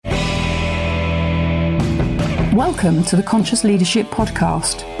Welcome to the Conscious Leadership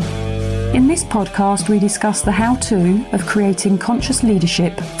Podcast. In this podcast, we discuss the how-to of creating conscious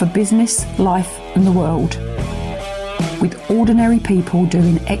leadership for business, life, and the world. With ordinary people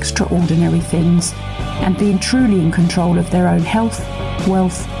doing extraordinary things and being truly in control of their own health,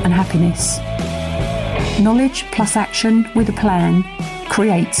 wealth, and happiness. Knowledge plus action with a plan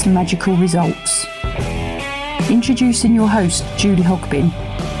creates magical results. Introducing your host, Julie Hogbin,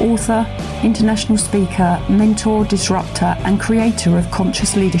 author, international speaker, mentor, disruptor, and creator of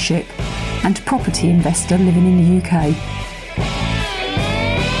conscious leadership, and property investor living in the UK.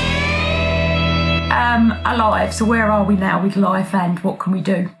 Alive. So where are we now with life and what can we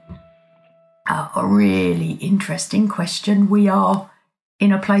do? A really interesting question. We are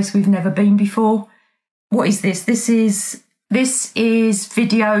in a place we've never been before. What is this? This is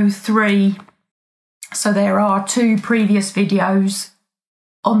video 3. So there are 2 previous videos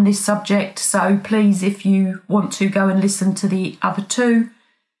on this subject. So please, if you want to, go and listen to the other 2.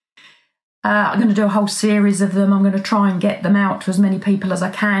 I'm going to do a whole series of them. I'm going to try and get them out to as many people as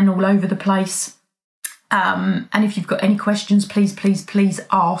I can all over the place. And if you've got any questions, please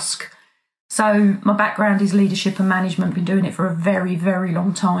ask. So my background is leadership and management. I've been doing it for a very, very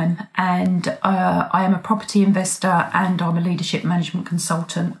long time. And I am a property investor and I'm a leadership management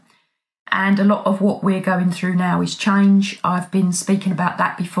consultant. And a lot of what we're going through now is change. I've been speaking about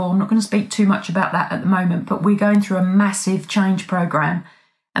that before. I'm not going to speak too much about that at the moment, but we're going through a massive change program.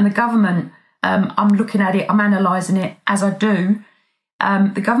 And the government, I'm looking at it, I'm analysing it as I do.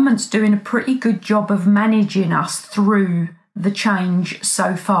 The government's doing a pretty good job of managing us through the change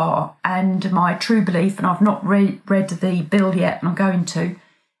so far. And my true belief, and I've not read the bill yet, and I'm going to,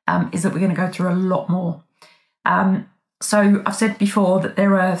 is that we're going to go through a lot more. So I've said before that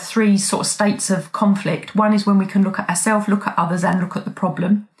there are 3 sort of states of conflict. One is when we can look at ourselves, look at others, and look at the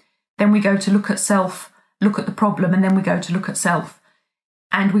problem. Then we go to look at self, look at the problem, and then we go to look at self.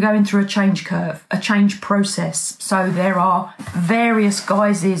 And we're going through a change curve, a change process. So there are various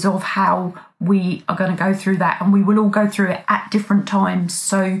guises of how we are going to go through that, and we will all go through it at different times.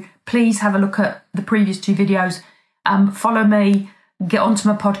 So please have a look at the previous 2 videos. Follow me, get onto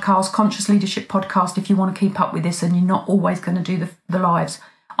my podcast, Conscious Leadership Podcast, if you want to keep up with this and you're not always going to do the lives.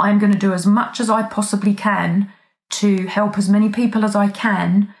 I'm going to do as much as I possibly can to help as many people as I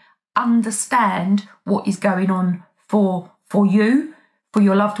can understand what is going on for you, for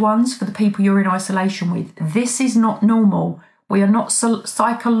your loved ones, for the people you're in isolation with. This is not normal. We are not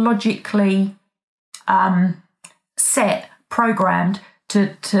psychologically programmed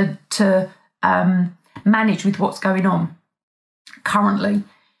to manage with what's going on currently.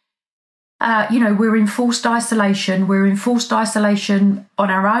 We're in forced isolation. We're in forced isolation on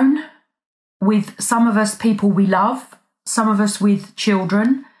our own, with some of us people we love, some of us with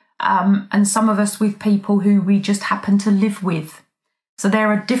children, and some of us with people who we just happen to live with. So there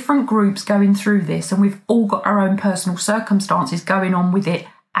are different groups going through this, and we've all got our own personal circumstances going on with it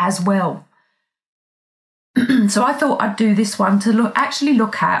as well. So I thought I'd do this one to look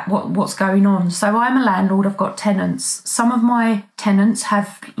at what's going on. So I'm a landlord, I've got tenants. Some of my tenants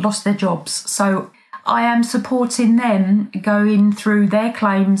have lost their jobs. So I am supporting them going through their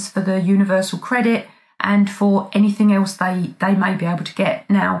claims for the universal credit and for anything else they may be able to get.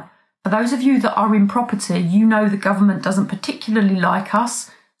 Now, for those of you that are in property, you know the government doesn't particularly like us,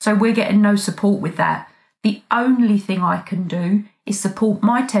 so we're getting no support with that. The only thing I can do is support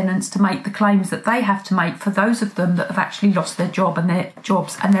my tenants to make the claims that they have to make for those of them that have actually lost their job and their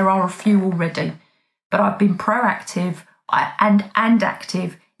jobs, and there are a few already. But I've been proactive and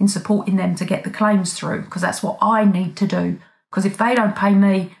active in supporting them to get the claims through, because that's what I need to do. Because if they don't pay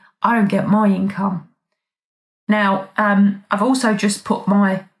me, I don't get my income. Now, I've also just put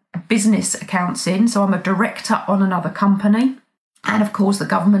my business accounts in, so I'm a director on another company, and of course the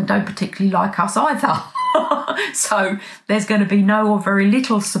government don't particularly like us either. So there's going to be no or very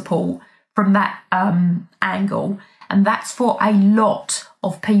little support from that angle, and that's for a lot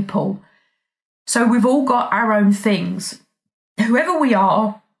of people. So we've all got our own things. Whoever we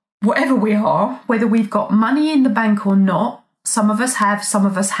are, whatever we are, whether we've got money in the bank or not, some of us have, some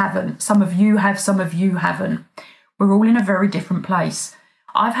of us haven't. Some of you have, some of you haven't. We're all in a very different place.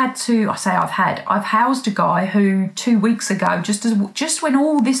 I've housed a guy who 2 weeks ago, just when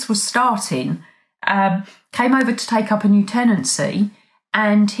all this was starting, came over to take up a new tenancy,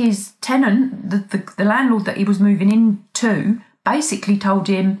 and his tenant, the landlord that he was moving into, basically told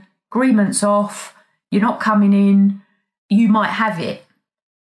him, agreement's off, you're not coming in, you might have it.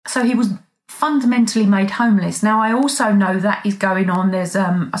 So he was fundamentally made homeless. Now, I also know that is going on. There's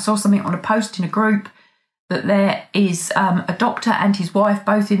I saw something on a post in a group that there is a doctor and his wife,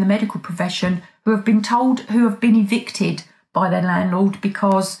 both in the medical profession, who have been evicted by their landlord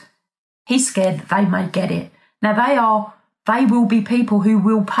because he's scared that they may get it. Now they will be people who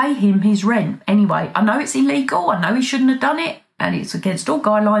will pay him his rent anyway. I know it's illegal. I know he shouldn't have done it, and it's against all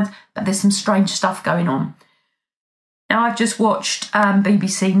guidelines, but there's some strange stuff going on. Now, I've just watched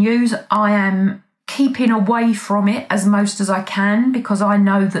BBC News. I am keeping away from it as most as I can, because I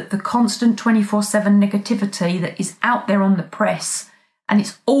know that the constant 24/7 negativity that is out there on the press, and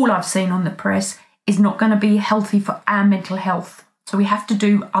it's all I've seen on the press, is not going to be healthy for our mental health. So we have to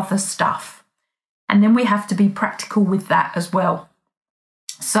do other stuff. And then we have to be practical with that as well.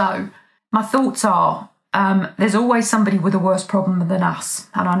 So my thoughts are, there's always somebody with a worse problem than us.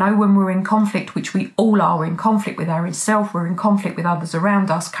 And I know when we're in conflict, which we all are, we're in conflict with ourselves, we're in conflict with others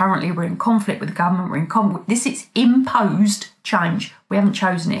around us. Currently, we're in conflict with the government, we're in conflict. This is imposed change. We haven't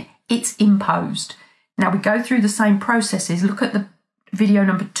chosen it. It's imposed. Now, we go through the same processes. Look at the video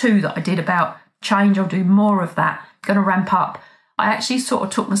number 2 that I did about change. I'll do more of that. Going to ramp up. I actually sort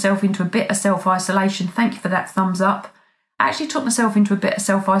of took myself into a bit of self-isolation. Thank you for that thumbs up. I actually took myself into a bit of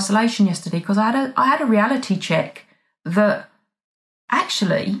self-isolation yesterday because I had a reality check that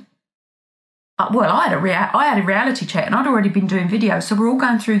actually, I had a reality check, and I'd already been doing videos, so we're all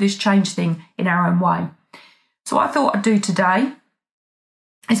going through this change thing in our own way. So what I thought I'd do today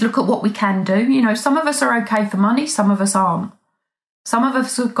is look at what we can do. You know, some of us are okay for money, some of us aren't. Some of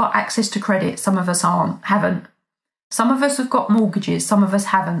us have got access to credit, some of us haven't. Some of us have got mortgages, some of us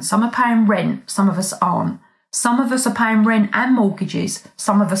haven't. Some are paying rent, some of us aren't. Some of us are paying rent and mortgages,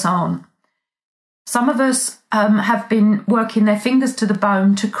 some of us aren't. Some of us have been working their fingers to the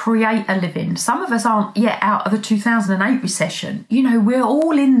bone to create a living. Some of us aren't yet out of the 2008 recession. You know, we're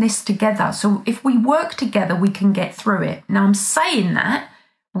all in this together. So if we work together, we can get through it. Now, I'm saying that,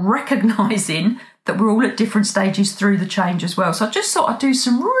 recognising that we're all at different stages through the change as well. So I just thought I'd do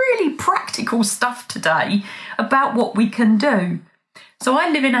some really practical stuff today about what we can do. So I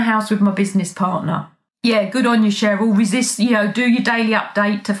live in a house with my business partner. Yeah, good on you, Cheryl. Resist, do your daily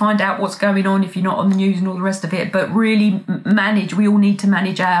update to find out what's going on if you're not on the news and all the rest of it. But really manage, we all need to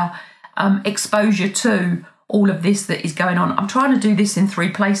manage our exposure to all of this that is going on. I'm trying to do this in 3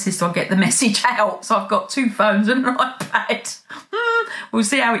 places so I get the message out. So I've got 2 phones and an iPad. We'll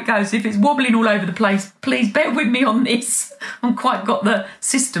see how it goes. If it's wobbling all over the place, please bear with me on this. I haven't quite got the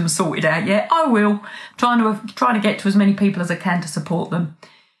system sorted out yet. I will. Trying to get to as many people as I can to support them.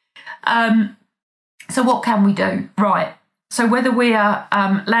 So what can we do? Right. So whether we are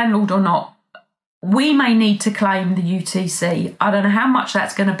landlord or not, we may need to claim the UTC. I don't know how much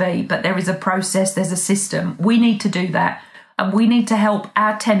that's going to be, but there is a process, there's a system. We need to do that, and we need to help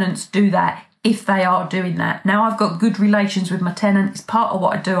our tenants do that if they are doing that. Now, I've got good relations with my tenant. It's part of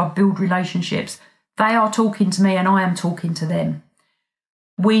what I do. I build relationships. They are talking to me and I am talking to them.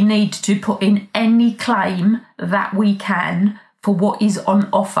 We need to put in any claim that we can for what is on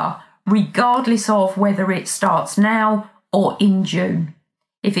offer, regardless of whether it starts now or in June.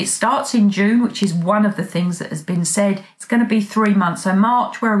 If it starts in June, which is one of the things that has been said, it's going to be 3 months. So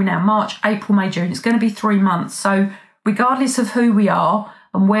March, where are we now? March, April, May, June. It's going to be 3 months. So regardless of who we are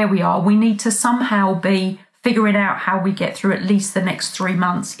and where we are, we need to somehow be figuring out how we get through at least the next 3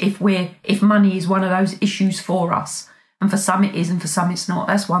 months if money is one of those issues for us. And for some it is and for some it's not.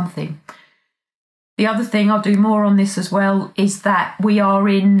 That's one thing. The other thing, I'll do more on this as well, is that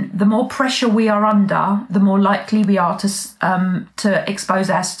the more pressure we are under, the more likely we are to expose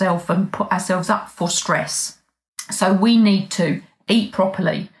ourselves and put ourselves up for stress. So we need to eat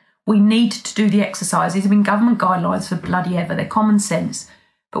properly. We need to do the exercise. These have been government guidelines for bloody ever. They're common sense.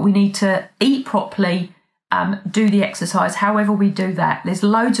 But we need to eat properly, do the exercise, however we do that. There's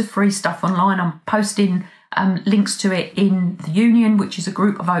loads of free stuff online. I'm posting links to it in the Union, which is a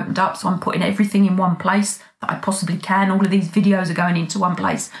group I've opened up. So I'm putting everything in one place that I possibly can. All of these videos are going into one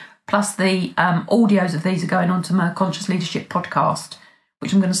place. Plus the audios of these are going onto my Conscious Leadership podcast,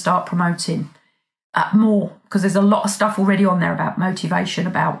 which I'm going to start promoting more, because there's a lot of stuff already on there about motivation,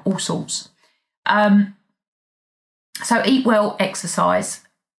 about all sorts. So eat well, exercise.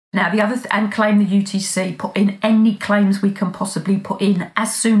 Now, the other and claim the UTC, put in any claims we can possibly put in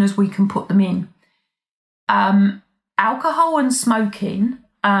as soon as we can put them in. Alcohol and smoking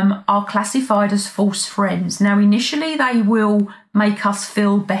are classified as false friends. Now, initially, they will make us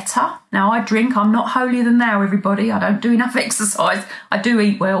feel better. Now, I drink. I'm not holier than thou, everybody. I don't do enough exercise. I do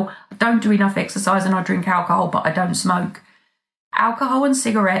eat well. I don't do enough exercise, and I drink alcohol, but I don't smoke. Alcohol and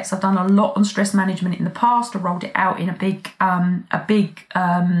cigarettes, I've done a lot on stress management in the past. I rolled it out in a big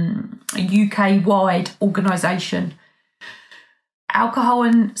UK-wide organisation. Alcohol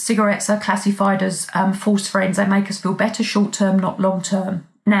and cigarettes are classified as false friends. They make us feel better short term, not long term.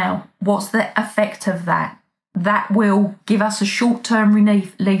 Now, what's the effect of that? That will give us a short-term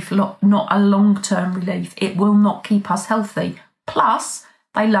relief, not a long-term relief. It will not keep us healthy. Plus,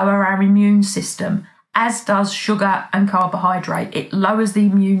 they lower our immune system, as does sugar and carbohydrate. It lowers the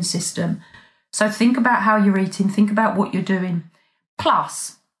immune system. So think about how you're eating. Think about what you're doing.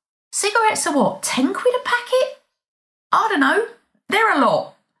 Plus, cigarettes are what, 10 quid a packet? I don't know. They're a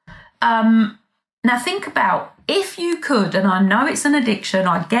lot. Now think about, if you could, and I know it's an addiction,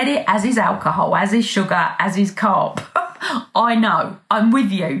 I get it, as is alcohol, as is sugar, as is carb. I know, I'm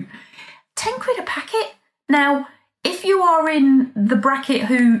with you. 10 quid a packet? Now, if you are in the bracket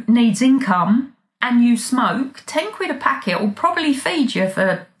who needs income and you smoke, 10 quid a packet will probably feed you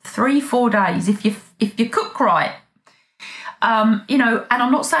for 3-4 days if you cook right. And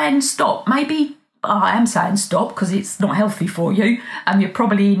I'm not saying stop. Maybe I am saying stop because it's not healthy for you. You're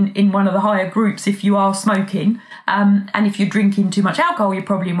probably in one of the higher groups if you are smoking. And if you're drinking too much alcohol, you're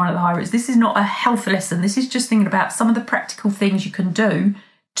probably in one of the higher groups. This is not a health lesson. This is just thinking about some of the practical things you can do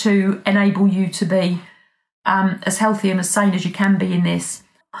to enable you to be as healthy and as sane as you can be in this.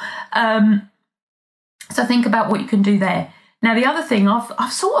 So think about what you can do there. Now, the other thing,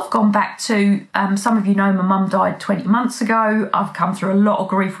 I've sort of gone back to, some of you know my mum died 20 months ago. I've come through a lot of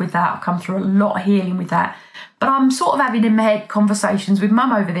grief with that. I've come through a lot of healing with that. But I'm sort of having in my head conversations with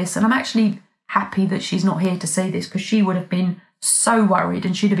mum over this, and I'm actually happy that she's not here to see this because she would have been so worried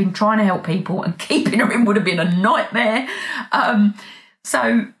and she'd have been trying to help people, and keeping her in would have been a nightmare.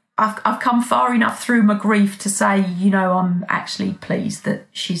 So I've come far enough through my grief to say, I'm actually pleased that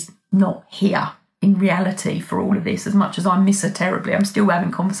she's not here in reality for all of this. As much as I miss her terribly, I'm still having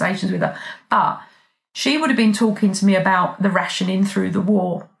conversations with her. But she would have been talking to me about the rationing through the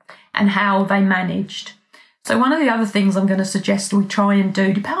war and how they managed. So one of the other things I'm going to suggest we try and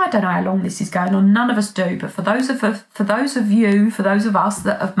do, I don't know how long this is going on, none of us do, but for those of us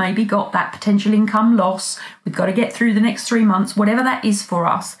that have maybe got that potential income loss, we've got to get through the next 3 months, whatever that is for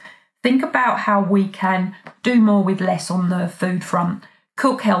us, think about how we can do more with less on the food front.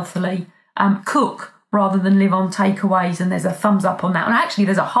 Cook healthily. Cook rather than live on takeaways, and there's a thumbs up on that. And actually,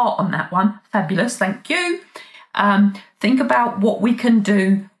 there's a heart on that one. Fabulous, thank you. Think about what we can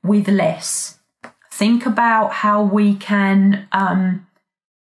do with less. Think about how we can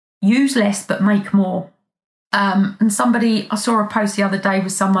use less but make more. And I saw a post the other day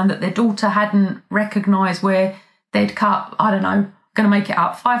with someone that their daughter hadn't recognised where they'd cut, going to make it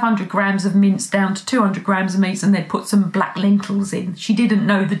up, 500 grams of mince down to 200 grams of meat, and they'd put some black lentils in. She didn't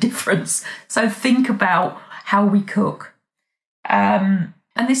know the difference. So think about how we cook. And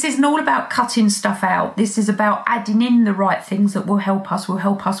this isn't all about cutting stuff out. This is about adding in the right things that will help us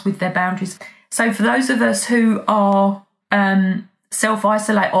with their boundaries. So for those of us who are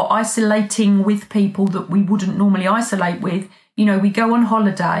self-isolate or isolating with people that we wouldn't normally isolate with, we go on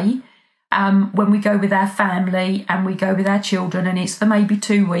holiday. When we go with our family and we go with our children, and it's for maybe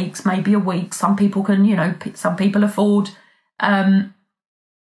 2 weeks, maybe a week. Some people can, some people afford,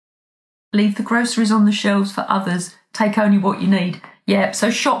 leave the groceries on the shelves for others, take only what you need. Yeah, so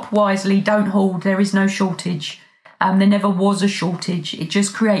shop wisely, don't hoard, there is no shortage. There never was a shortage, it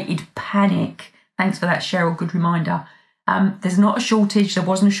just created panic. Thanks for that, Cheryl, good reminder. There's not a shortage, there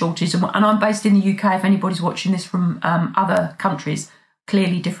wasn't a shortage. And I'm based in the UK, if anybody's watching this from other countries,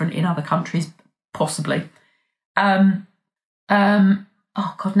 clearly different in other countries, possibly. Oh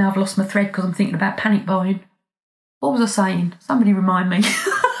God, now I've lost my thread because I'm thinking about panic buying. What was I saying? Somebody remind me.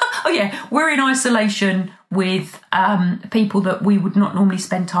 Oh yeah, we're in isolation with people that we would not normally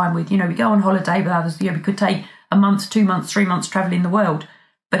spend time with. We go on holiday with others. We could take a month, 2 months, 3 months travelling the world.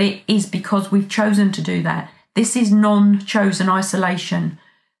 But it is because we've chosen to do that. This is non-chosen isolation.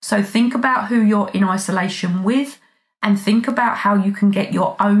 So think about who you're in isolation with, and think about how you can get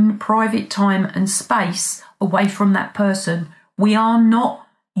your own private time and space away from that person. We are not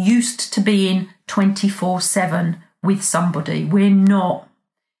used to being 24/7 with somebody. We're not.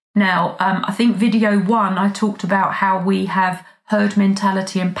 Now, I think video 1, I talked about how we have herd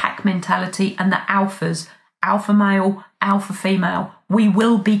mentality and pack mentality and the alphas, alpha male, alpha female. We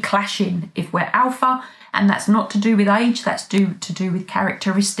will be clashing if we're alpha, and that's not to do with age, that's to do with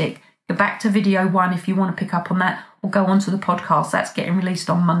characteristic. Go back to video 1 if you want to pick up on that, or go onto the podcast. That's getting released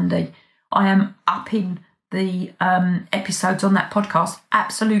on Monday. I am upping the episodes on that podcast.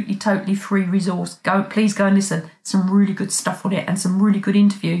 Absolutely, totally free resource. Please go and listen. Some really good stuff on it and some really good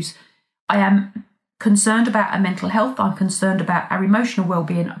interviews. I am concerned about our mental health. I'm concerned about our emotional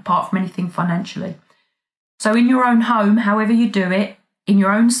well-being, apart from anything financially. So in your own home, however you do it, in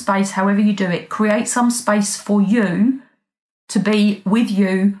your own space, however you do it, create some space for you to be with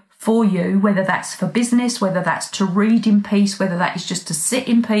you, for you, whether that's for business, whether that's to read in peace, whether that is just to sit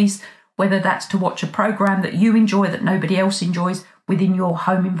in peace, whether that's to watch a program that you enjoy that nobody else enjoys within your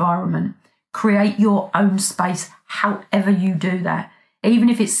home environment. Create your own space, however you do that. Even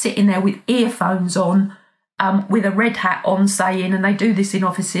if it's sitting there with earphones on, with a red hat on saying, and they do this in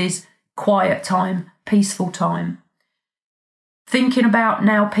offices, quiet time, peaceful time. Thinking about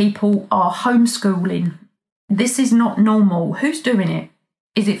now people are homeschooling. This is not normal. Who's doing it?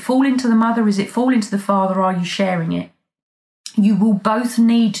 Is it falling to the mother? Is it falling to the father? Are you sharing it? You will both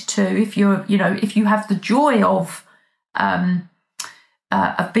need to, if you have the joy of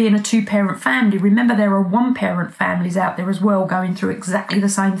being a two-parent family. Remember, there are one-parent families out there as well going through exactly the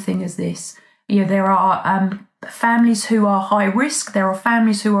same thing as this. There are families who are high risk. There are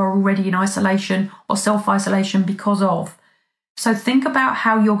families who are already in isolation or self-isolation because of. So think about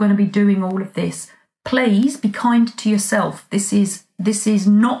how you're going to be doing all of this. Please be kind to yourself. This is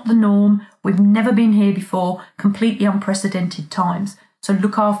not the norm. We've never been here before. Completely unprecedented times. So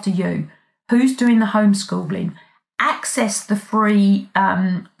look after you. Who's doing the homeschooling? Access the free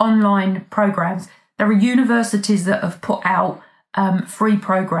online programs. There are universities that have put out free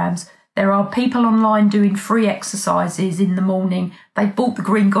programs. There are people online doing free exercises in the morning. They brought the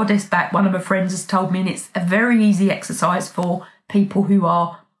Green Goddess back, one of my friends has told me, and it's a very easy exercise for people who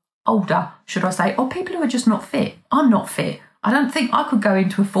are older, should I say, or people who are just not fit. I'm not fit. I don't think I could go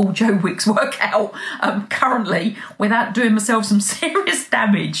into a full Joe Wicks workout currently without doing myself some serious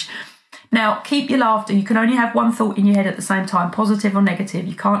damage. Now, keep your laughter. You can only have one thought in your head at the same time, positive or negative.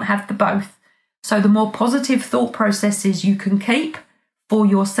 You can't have the both. So the more positive thought processes you can keep for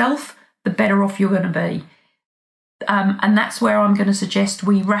yourself, the better off you're going to be. And that's where I'm going to suggest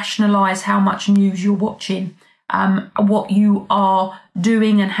we rationalise how much news you're watching, what you are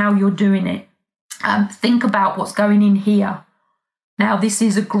doing and how you're doing it. Think about what's going in here. Now, this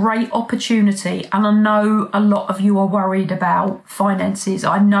is a great opportunity, and I know a lot of you are worried about finances.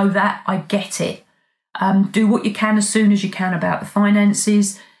 I know that. I get it. Do what you can as soon as you can about the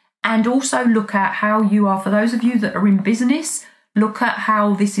finances, and also look at how you are, for those of you that are in business, look at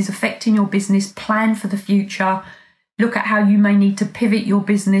how this is affecting your business, plan for the future, look at how you may need to pivot your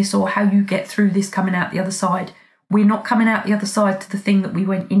business or how you get through this coming out the other side. We're not coming out the other side to the thing that we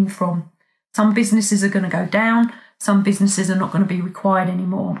went in from. Some businesses are going to go down. Some businesses are not going to be required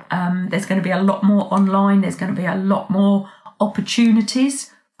anymore. There's going to be a lot more online. There's going to be a lot more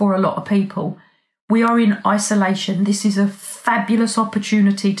opportunities for a lot of people. We are in isolation. This is a fabulous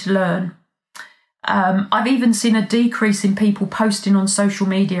opportunity to learn. I've even seen a decrease in people posting on social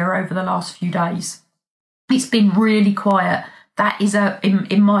media over the last few days. It's been really quiet. That is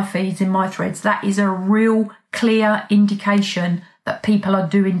in my feeds, in my threads, that is a real clear indication that people are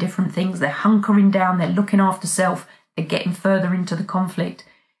doing different things. They're hunkering down, they're looking after self, they're getting further into the conflict.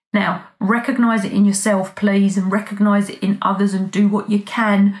 Now, recognise it in yourself, please, and recognise it in others and do what you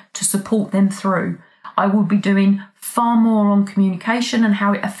can to support them through. I will be doing far more on communication and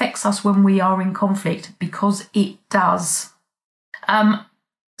how it affects us when we are in conflict, because it does.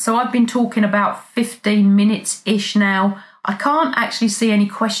 So I've been talking about 15 minutes-ish now. I can't actually see any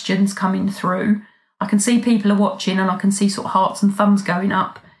questions coming through. I can see people are watching and I can see sort of hearts and thumbs going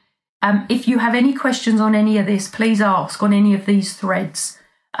up. If you have any questions on any of this, please ask on any of these threads.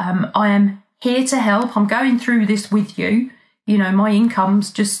 I am here to help. I'm going through this with you. You know, my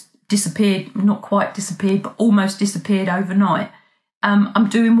income's just disappeared, not quite disappeared, but almost disappeared overnight. I'm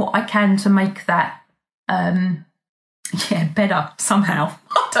doing what I can to make that better somehow.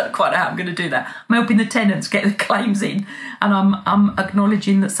 I don't quite know how I'm going to do that. I'm helping the tenants get the claims in, and I'm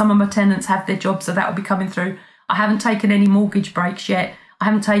acknowledging that some of my tenants have their jobs, so that will be coming through. I haven't taken any mortgage breaks yet. I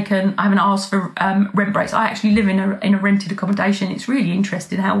haven't asked for rent breaks. I actually live in a rented accommodation. It's really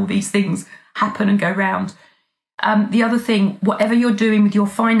interesting how all these things happen and go round. The other thing, whatever you're doing with your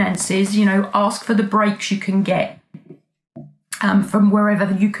finances, you know, ask for the breaks you can get from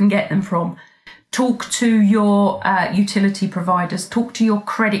wherever you can get them from. Talk to your utility providers. Talk to your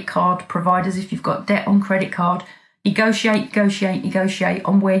credit card providers if you've got debt on credit card. Negotiate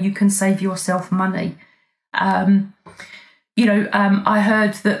on where you can save yourself money. I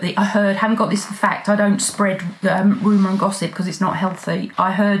haven't got this for fact. I don't spread rumour and gossip because it's not healthy.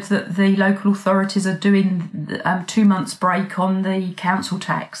 I heard that the local authorities are doing 2 months break on the council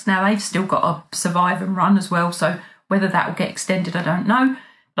tax. Now, they've still got to survive and run as well, so whether that will get extended, I don't know.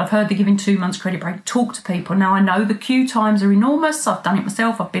 But I've heard they're giving 2 months credit break. Talk to people. Now, I know the queue times are enormous. I've done it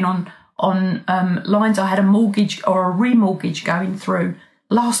myself. I've been on lines. I had a mortgage or a remortgage going through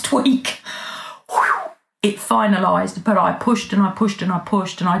last week. It finalised, but I pushed and I pushed and I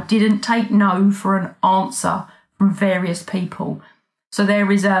pushed, and I didn't take no for an answer from various people. So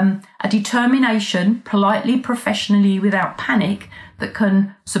there is a determination, politely, professionally, without panic, that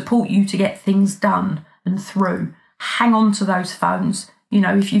can support you to get things done and through. Hang on to those phones. You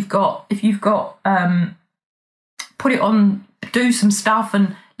know, if you've got, put it on, do some stuff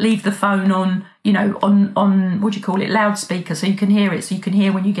and leave the phone on, you know, on what do you call it, loudspeaker, so you can hear it, so you can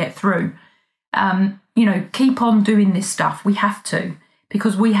hear when you get through. You know, keep on doing this stuff. We have to,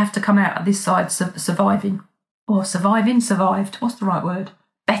 because we have to come out of this side survived. What's the right word?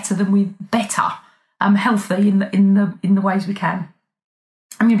 Healthy in the ways we can.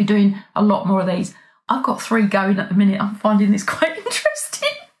 I'm going to be doing a lot more of these. I've got 3 going at the minute. I'm finding this quite interesting.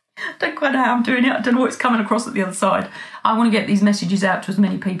 I don't quite know how I'm doing it. I don't know what's coming across at the other side. I want to get these messages out to as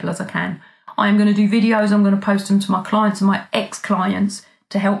many people as I can. I am going to do videos. I'm going to post them to my clients and my ex-clients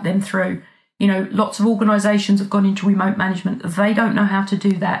to help them through. You know, lots of organisations have gone into remote management. They don't know how to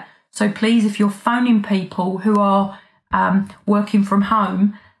do that. So please, if you're phoning people who are working from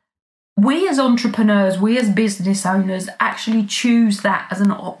home, we as entrepreneurs, we as business owners actually choose that as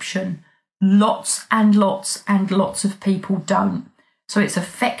an option. Lots and lots and lots of people don't. So it's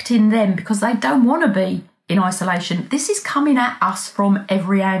affecting them because they don't want to be in isolation. This is coming at us from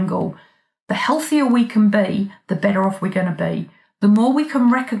every angle. The healthier we can be, the better off we're going to be. The more we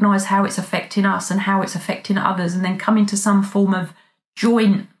can recognise how it's affecting us and how it's affecting others, and then come into some form of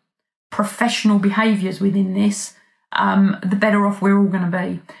joint professional behaviours within this, the better off we're all going to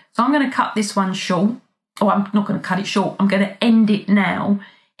be. So I'm going to cut this one short. I'm not going to cut it short. I'm going to end it now.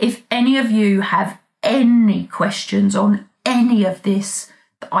 If any of you have any questions on any of this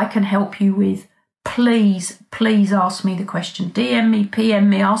that I can help you with, please ask me the question. DM me, PM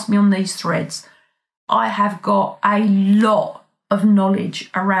me, ask me on these threads. I have got a lot of knowledge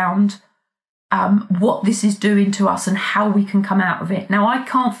around what this is doing to us and how we can come out of it. Now, I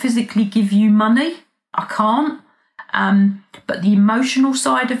can't physically give you money. I can't. But the emotional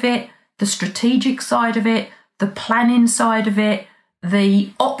side of it, the strategic side of it, the planning side of it,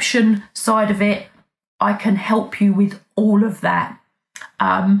 the option side of it, I can help you with all of that.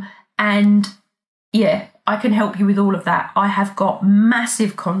 And yeah, I can help you with all of that. I have got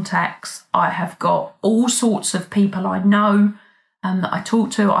massive contacts. I have got all sorts of people I know that I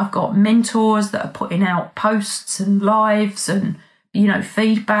talk to. I've got mentors that are putting out posts and lives and, you know,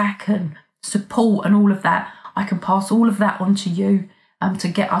 feedback and support and all of that. I can pass all of that on to you to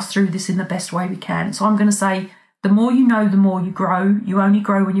get us through this in the best way we can. So I'm going to say, the more you know, the more you grow. You only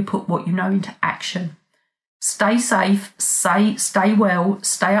grow when you put what you know into action. Stay safe, stay well,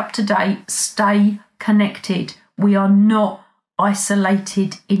 stay up to date, stay connected. We are not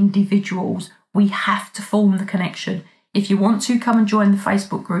isolated individuals. We have to form the connection. If you want to, come and join the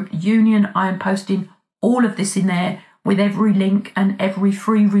Facebook group Union. I am posting all of this in there with every link and every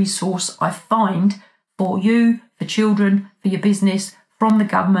free resource I find for you, for children, for your business, from the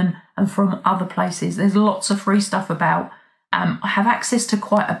government and from other places. There's lots of free stuff about. I have access to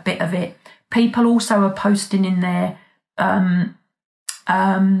quite a bit of it. People also are posting in there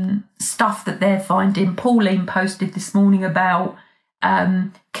stuff that they're finding. Pauline posted this morning about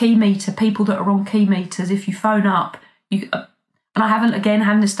key meter, people that are on key meters. If you phone up, and I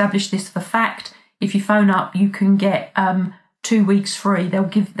haven't established this for fact. If you phone up, you can get 2 weeks free.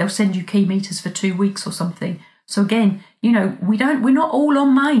 They'll send you key meters for 2 weeks or something. So again, you know, we're not all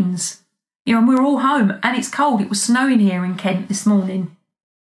on mains, you know, and we're all home and it's cold. It was snowing here in Kent this morning,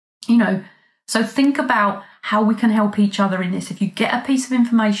 you know. So think about how we can help each other in this. If you get a piece of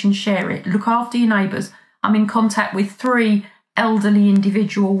information, share it. Look after your neighbours. I'm in contact with 3 elderly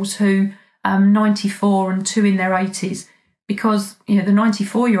individuals who 94 and 2 in their 80s, because, you know, the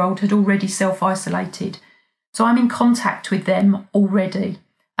 94-year-old had already self-isolated. So I'm in contact with them already.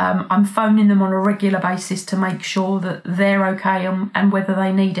 I'm phoning them on a regular basis to make sure that they're okay and whether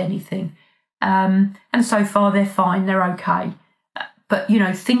they need anything. And so far they're fine, they're okay. But, you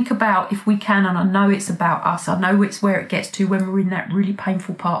know, think about if we can, and I know it's about us, I know it's where it gets to when we're in that really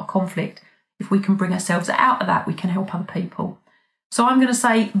painful part of conflict. If we can bring ourselves out of that, we can help other people. So I'm going to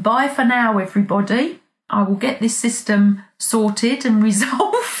say bye for now, everybody. I will get this system sorted and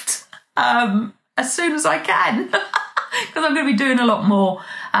resolved as soon as I can, because I'm going to be doing a lot more.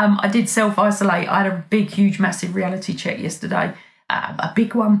 I did self-isolate. I had a big, huge, massive reality check yesterday, a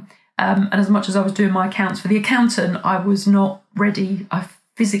big one. And as much as I was doing my accounts for the accountant, I was not ready. I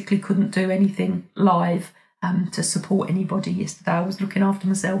physically couldn't do anything live to support anybody yesterday. I was looking after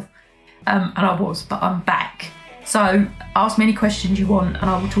myself, and I was, but I'm back. So ask me any questions you want, and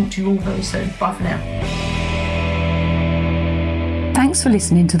I will talk to you all very soon. Bye for now. Thanks for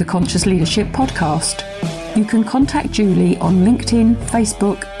listening to the Conscious Leadership Podcast. You can contact Julie on LinkedIn,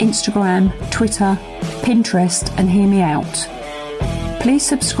 Facebook, Instagram, Twitter, Pinterest, and Hear Me Out. Please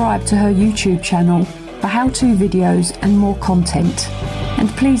subscribe to her YouTube channel for how-to videos and more content. And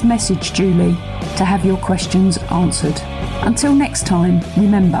please message Julie to have your questions answered. Until next time,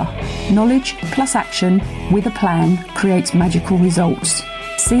 remember, knowledge plus action with a plan creates magical results.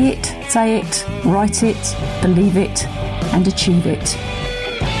 See it, say it, write it, believe it, and achieve it.